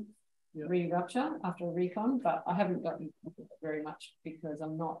preventing re-rupture after a recon. But I haven't gotten very much because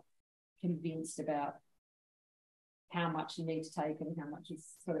I'm not convinced about how much you need to take and how much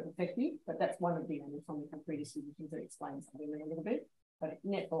is sort of effective. But that's one of the anatomical predispositions that explains something a little bit. But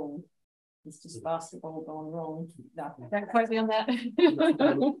netball is just basketball gone wrong. No, don't quote me on that.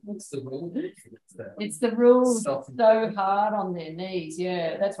 What's the rule? It's the rules so hard on their knees.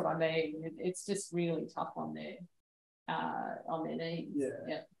 Yeah, that's what I mean. It's just really tough on their knees.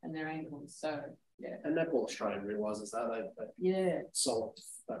 Yeah, and their ankles. So yeah. And Netball Australia realises that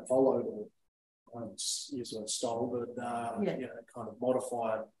they followed or use the style, but kind of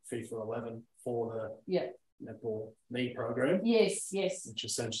modified FIFA 11 for the netball knee program. Yes. Which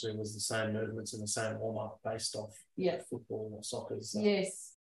essentially was the same movements and the same warm-up based off football or soccer's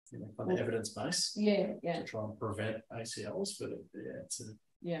kind of evidence base. To try and prevent ACLs, but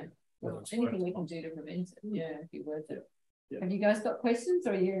anything we can do to prevent it, it'd be worth it. Have you guys got questions,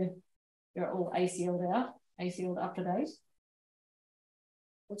 or you're all ACL'd up to date?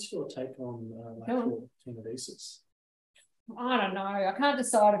 What's your take on lateral tenodesis? I don't know. I can't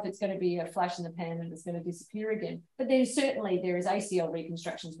decide if it's going to be a flash in the pan and it's going to disappear again. But there is ACL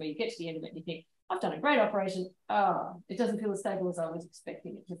reconstructions where you get to the end of it and you think, I've done a great operation. It doesn't feel as stable as I was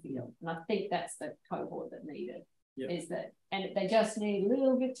expecting it to feel. And I think that's the cohort that needed. Is that, and they just need a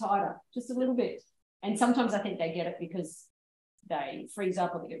little bit tighter, just a little bit. And sometimes I think they get it because they freeze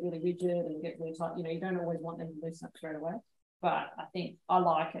up or they get really rigid and they get really tight. You don't always want them to loosen up straight away. But I think I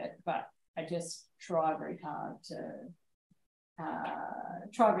like it, but I just try very hard to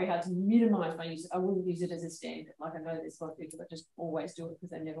minimise my use. I wouldn't use it as a standard. Like I know there's a lot of people that just always do it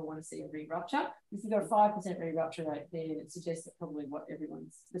because they never want to see a re-rupture. If you've got a 5% re-rupture rate, then it suggests that probably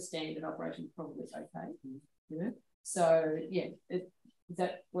the standard operation probably is okay. So is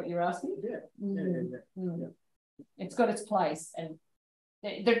that what you're asking? It's got its place, and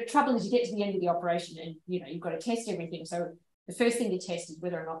the trouble is you get to the end of the operation and you've got to test everything. So the first thing you test is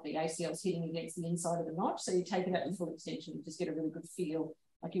whether or not the ACL is hitting against the inside of the notch. So you take it out in full extension and just get a really good feel.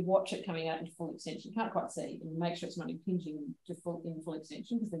 Like you watch it coming out into full extension, you can't quite see, and you make sure it's not impinging in full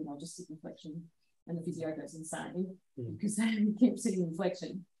extension, because then they'll just sit in flexion and the physio goes insane because they keep sitting in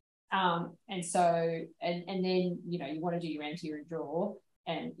flexion. And then you want to do your anterior draw,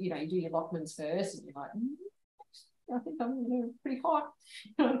 and you do your Lockmans first, and you're like, I think I'm pretty hot.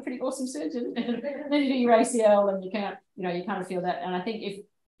 I'm a pretty awesome surgeon. And then you do your ACL, and you can't, you kind of feel that. And I think if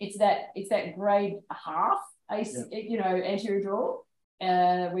it's that grade half anterior draw,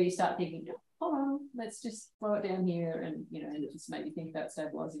 where you start thinking, hold on, let's just slow it down here, and and just maybe think about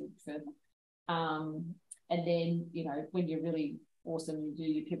stabilizing it further. And then when you're really awesome, you do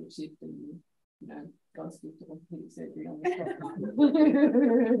your pivot shift, and God's gift to orthopedic surgery on the spot.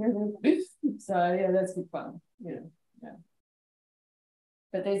 So that's good fun.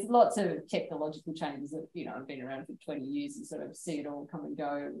 But there's lots of technological changes that, you know, have been around for 20 years and sort of see it all come and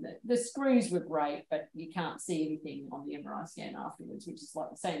go. The screws were great, but you can't see anything on the MRI scan afterwards, which is like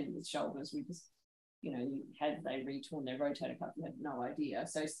the same with shoulders. We just, you know, they retorn their rotator cuff, you have no idea.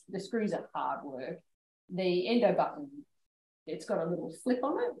 So the screws are hard work. The endo button, it's got a little flip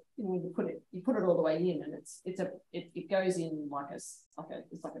on it. You know, you put it all the way in, and it goes in it's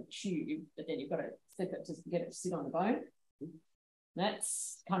like a tube, but then you've got to flip it to get it to sit on the bone.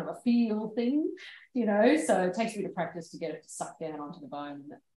 That's kind of a feel thing, you know, so it takes a bit of practice to get it to suck down onto the bone.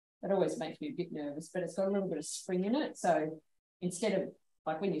 That always makes me a bit nervous, but it's got a little bit of spring in it. So instead of,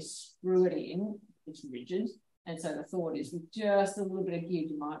 like, when you screw it in, it's rigid. And so the thought is with just a little bit of give,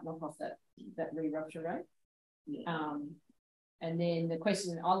 you might knock off that re-rupture rate. Yeah. And then the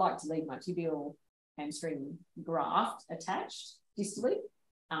question, I like to leave my tibial hamstring graft attached distally,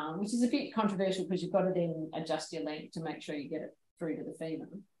 which is a bit controversial because you've got to then adjust your length to make sure you get it through to the femur.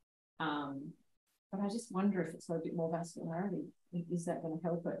 But I just wonder if it's got a bit more vascularity. Is that going to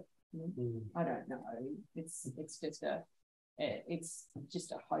help it? I don't know. It's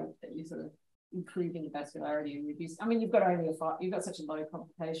just a hope that you're sort of improving the vascularity and reduce. I mean, you've got such a low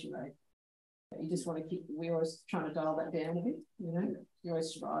complication rate that you just want to keep. We're always trying to dial that down a bit. You know, you're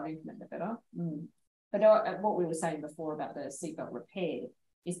always striving to make that better. But what we were saying before about the seatbelt repair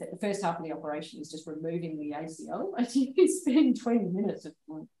is that the first half of the operation is just removing the ACL. And you can spend 20 minutes of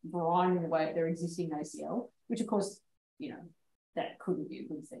grinding away at their existing ACL, which of course, you know, that couldn't be a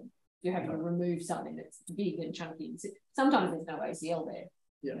good thing. You're having to remove something that's big and chunky. Sometimes there's no ACL there.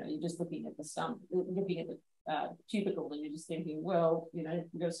 Yeah. You know, you're just looking at the stump, looking at the tubercle, and you're just thinking, well, you know,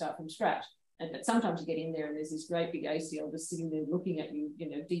 we've got to start from scratch. But sometimes you get in there and there's this great big ACL just sitting there looking at you, you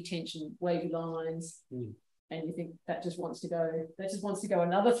know, detention, wavy lines. And you think that just wants to go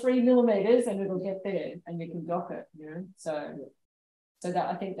another 3 millimeters and it'll get there and you can dock it, you know. So that,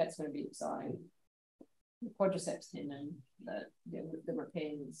 I think that's going to be exciting. The quadriceps tendon, the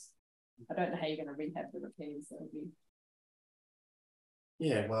repairs. I don't know how you're going to rehab the repairs. That'll be.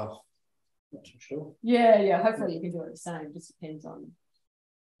 Yeah, well, not too sure. Yeah. Hopefully you can do it the same. It just depends on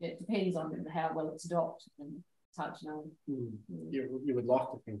how well it's docked, and it's hard to know. You would like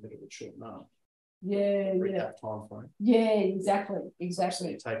to think that it would shorten up. Yeah. Time frame. Yeah, exactly. You've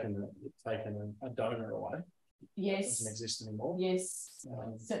taken a donor away. Yes. It doesn't exist anymore. Yes.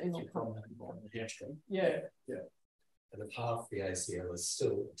 Certainly not common. The hamstring. Yeah. And if half the ACL is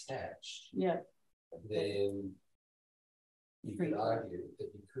still attached, then you could argue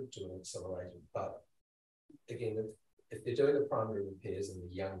that you could do an accelerated, but again, if they're doing the primary repairs in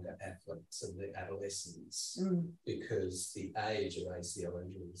the younger athletes and the adolescents, because the age of ACL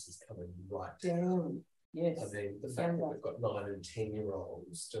injuries is coming right down. Yes. I mean, the fact that we've got 9 and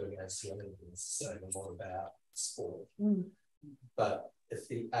 10-year-olds doing ACL injuries is saying a lot about sport. But if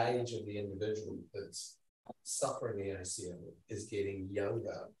the age of the individual that's suffering the ACL is getting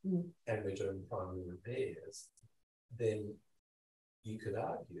younger and we're doing primary repairs, then you could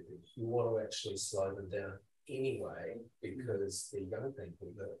argue you want to actually slow them down anyway, because they're young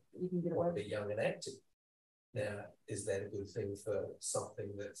people that want to be young and active. Now, is that a good thing for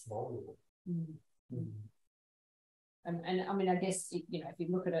something that's vulnerable? And I mean, I guess, you know, if you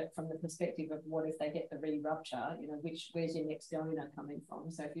look at it from the perspective of what if they get the re-rupture, you know, where's your next donor coming from?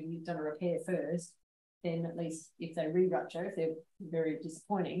 So if you've done a repair first, then at least if they re-rupture, if they're very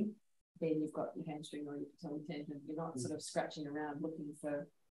disappointing, then you've got your hamstring or your patella tendon. You're not sort of scratching around looking for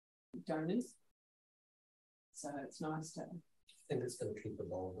donors. So it's nice to. I think it's going to keep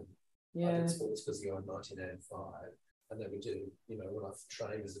evolving. Yeah. I did sports physio in 1985, and they would do, you know, when I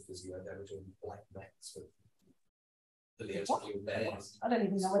trained as a physio, they were doing black mats with the bands. I don't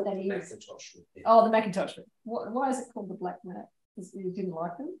even know what that is. Macintosh. Oh, the Macintosh. Why is it called the black mat? Because you didn't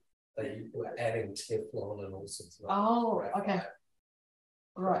like them? They were adding Teflon and all sorts of. Oh, okay.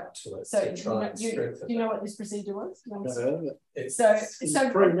 Right. To it, so do you know what this procedure was? It's the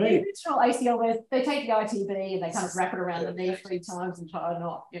pre-me. original ACL, they take the ITB and they kind of wrap it around the knee 3 times and tie a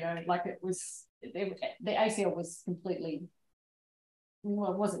knot. You know, like it was, the ACL was completely,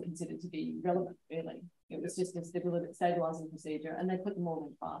 well, it wasn't considered to be relevant, really. It was just a stabilizing procedure, and they put them all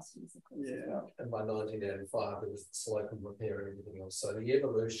in plasters, of course, as well. And by 1985, there was the slocum repair and everything else. So the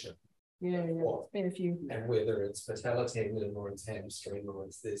evolution. It's been a few. And whether it's patella tendon or it's hamstring or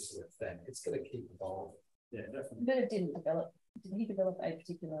it's this or it's that, it's going to keep evolving. Yeah, definitely. But it didn't develop. Did he develop a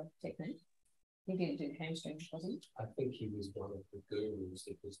particular technique? He didn't do hamstrings, was he? I think he was one of the gurus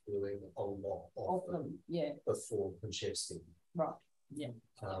that was doing a lot of them. Yeah. Before Konchevsky. Right. Yeah.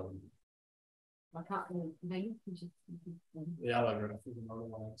 I can't remember. The allograft is another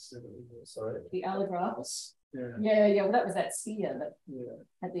one. Sorry. The allograft. Yeah. Yeah. Well, that was that skier that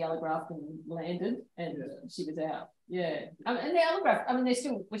had the allograft and landed, and she was out. Yeah. And the allograft. I mean,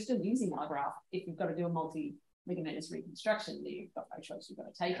 we're still using allograft if you've got to do a multi-ligamentous reconstruction. You've got no choice. You've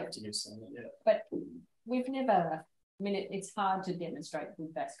got to take it. To use some, yeah. But we've never. I mean, it's hard to demonstrate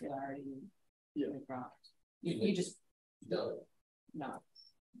with vascularity in the graft. You just no.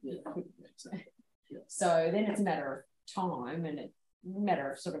 Yeah. So then it's a matter of time and a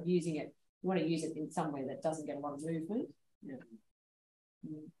matter of sort of using it. You want to use it in somewhere that doesn't get a lot of movement. Yeah.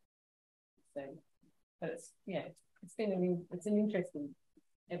 So, but it's been it's an interesting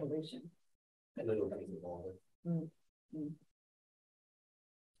evolution. A little bit longer. You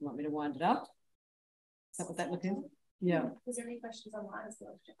want me to wind it up? Is that what that looking? Yeah. Is there any questions online as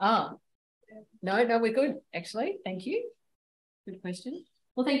well? No, we're good, actually. Thank you. Good question.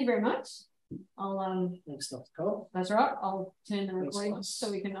 Well, thank you very much. I'll Thanks, Dr. Coll. That's right. I'll turn the recording off so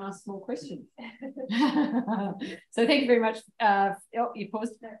we can ask more questions. So thank you very much. You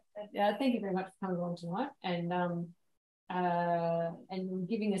paused. Thank you very much for coming along tonight and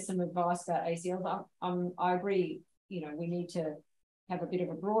giving us some advice about ACLs. I agree. You know, we need to have a bit of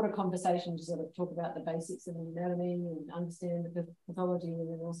a broader conversation to sort of talk about the basics of anatomy and understand the pathology, and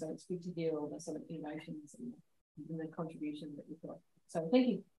then also it's good to hear all the sort of innovations and the contribution that you've got. So thank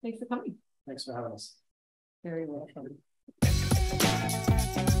you. Thanks for coming. Thanks for having us. Very welcome.